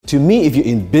To me, if you're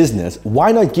in business,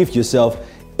 why not give yourself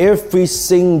every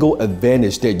single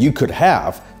advantage that you could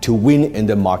have to win in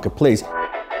the marketplace?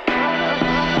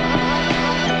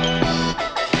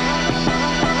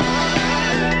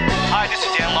 Hi, this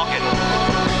is Dan Lockett.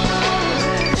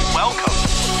 Welcome.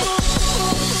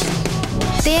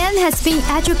 Dan has been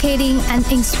educating and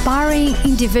inspiring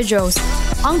individuals,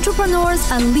 entrepreneurs,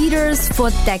 and leaders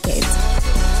for decades.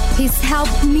 He's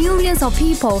helped millions of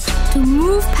people to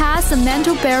move past the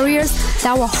mental barriers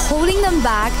that were holding them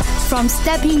back from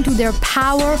stepping into their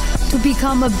power to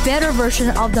become a better version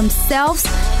of themselves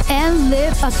and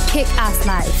live a kick-ass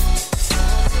life.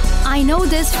 I know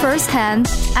this firsthand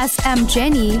as I'm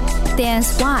Jenny,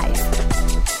 Dan's wife.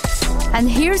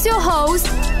 And here's your host,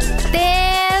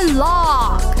 Dan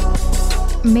Lok.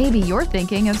 Maybe you're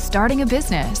thinking of starting a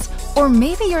business, or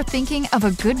maybe you're thinking of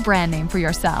a good brand name for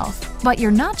yourself, but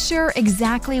you're not sure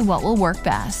exactly what will work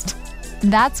best.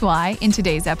 That's why, in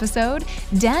today's episode,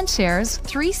 Dan shares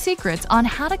 3 secrets on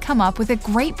how to come up with a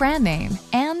great brand name,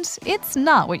 and it's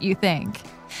not what you think.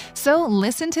 So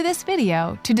listen to this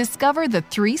video to discover the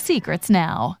 3 secrets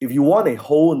now. If you want a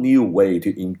whole new way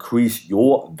to increase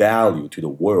your value to the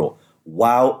world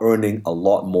while earning a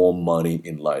lot more money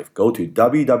in life, go to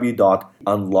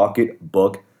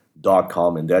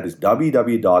www.unlockitbook.com, and that is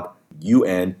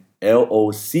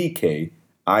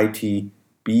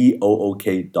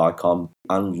www.unlockitbook.com,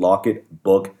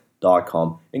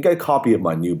 unlockitbook.com, and get a copy of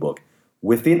my new book.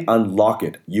 Within Unlock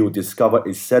It, you will discover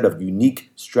a set of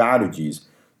unique strategies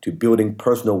to building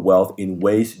personal wealth in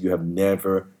ways you have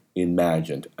never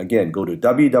imagined. Again, go to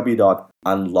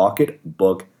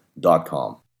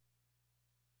www.unlockitbook.com.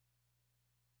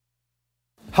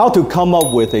 How to come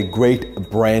up with a great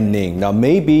brand name. Now,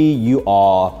 maybe you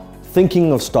are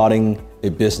thinking of starting a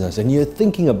business and you're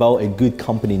thinking about a good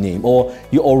company name, or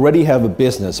you already have a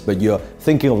business but you're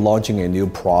thinking of launching a new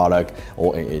product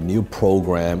or a new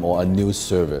program or a new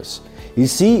service. You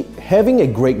see, having a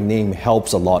great name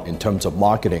helps a lot in terms of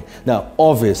marketing. Now,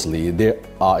 obviously, there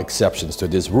are exceptions to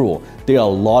this rule. There are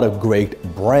a lot of great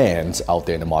brands out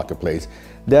there in the marketplace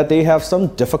that they have some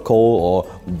difficult or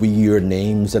weird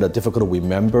names that are difficult to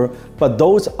remember, but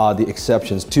those are the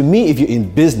exceptions. To me, if you're in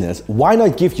business, why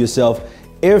not give yourself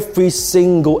every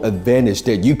single advantage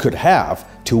that you could have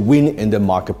to win in the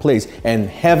marketplace? And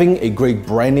having a great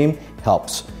brand name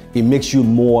helps. It makes you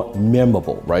more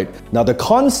memorable, right? Now, the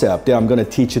concept that I'm going to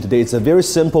teach you today is a very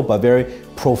simple but very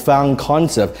profound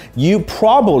concept you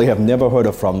probably have never heard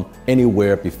of from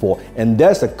anywhere before, and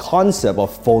that's the concept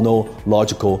of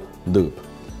phonological loop.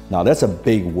 Now, that's a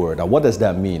big word. Now, what does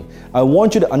that mean? I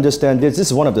want you to understand this. This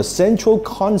is one of the central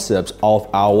concepts of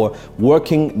our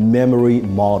working memory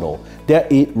model, that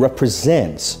it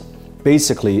represents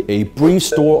basically a brief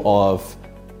store of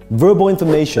verbal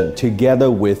information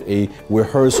together with a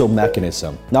rehearsal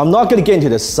mechanism. Now, I'm not going to get into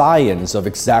the science of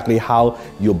exactly how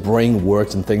your brain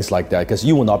works and things like that, because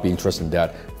you will not be interested in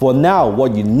that. For now,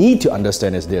 what you need to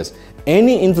understand is this.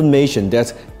 Any information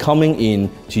that's coming in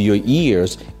to your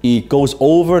ears, it goes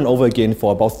over and over again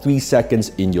for about 3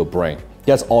 seconds in your brain.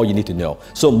 That's all you need to know.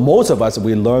 So most of us,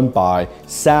 we learn by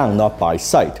sound, not by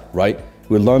sight, right?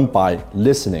 We learn by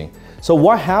listening. So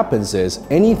what happens is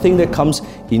anything that comes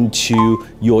into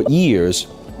your ears,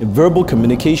 verbal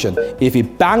communication, if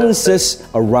it bounces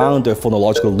around the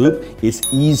phonological loop, it's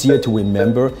easier to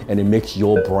remember and it makes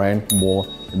your brand more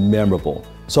memorable.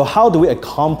 So how do we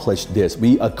accomplish this?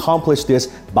 We accomplish this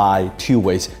by 2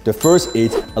 ways. The first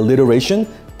is alliteration.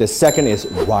 The second is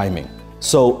rhyming.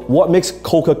 So what makes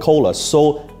Coca-Cola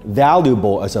so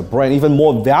valuable as a brand, even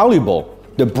more valuable?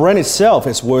 The brand itself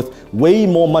is worth way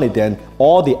more money than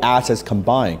all the assets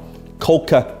combined.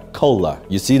 Coca-Cola,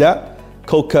 you see that?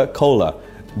 Coca-Cola.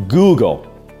 Google,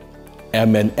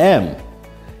 M&M,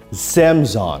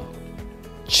 Samsung,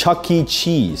 Chuck E.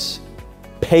 Cheese,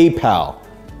 PayPal,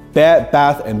 Bed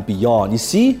Bath & Beyond. You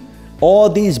see, all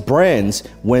these brands,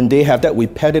 when they have that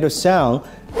repetitive sound,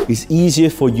 it's easier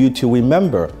for you to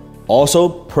remember. Also,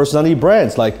 personality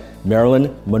brands like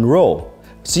Marilyn Monroe.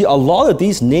 See, a lot of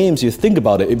these names, you think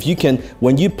about it, if you can,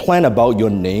 when you plan about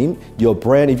your name, your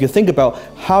brand, if you think about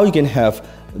how you can have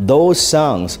those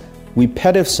sounds,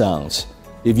 repetitive sounds,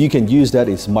 if you can use that,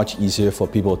 it's much easier for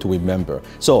people to remember.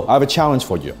 So I have a challenge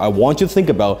for you. I want you to think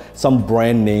about some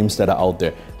brand names that are out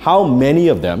there. How many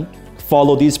of them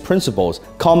follow these principles?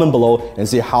 Comment below and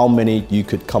see how many you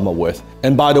could come up with.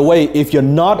 And by the way, if you're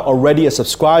not already a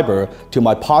subscriber to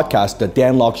my podcast, The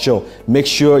Dan Lok Show, make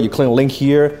sure you click the link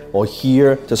here or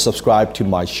here to subscribe to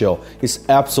my show. It's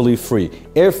absolutely free.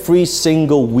 Every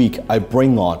single week, I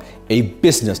bring on a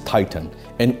business titan,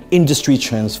 an industry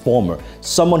transformer,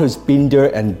 someone who's been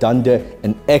there and done that,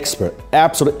 an expert,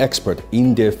 absolute expert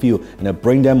in their field. And I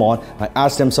bring them on, I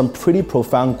ask them some pretty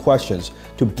profound questions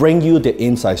to bring you their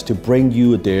insights, to bring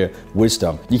you their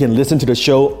wisdom. You can listen to the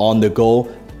show on the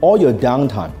go, all your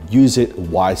downtime, use it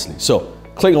wisely. So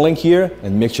click the link here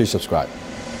and make sure you subscribe.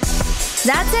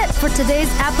 That's it for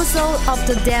today's episode of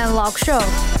The Dan Lok Show.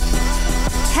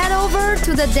 Head over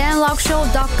to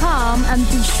thedanlokshow.com and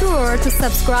be sure to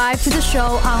subscribe to the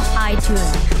show on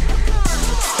iTunes.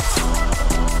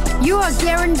 You are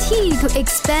guaranteed to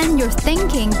expand your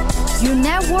thinking, your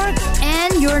network,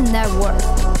 and your network.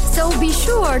 So be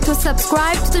sure to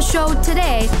subscribe to the show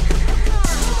today.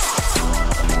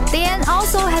 Dan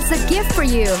also has a gift for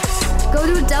you. Go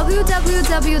to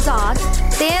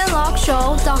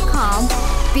www.danlokshow.com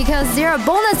because there are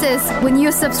bonuses when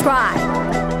you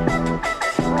subscribe.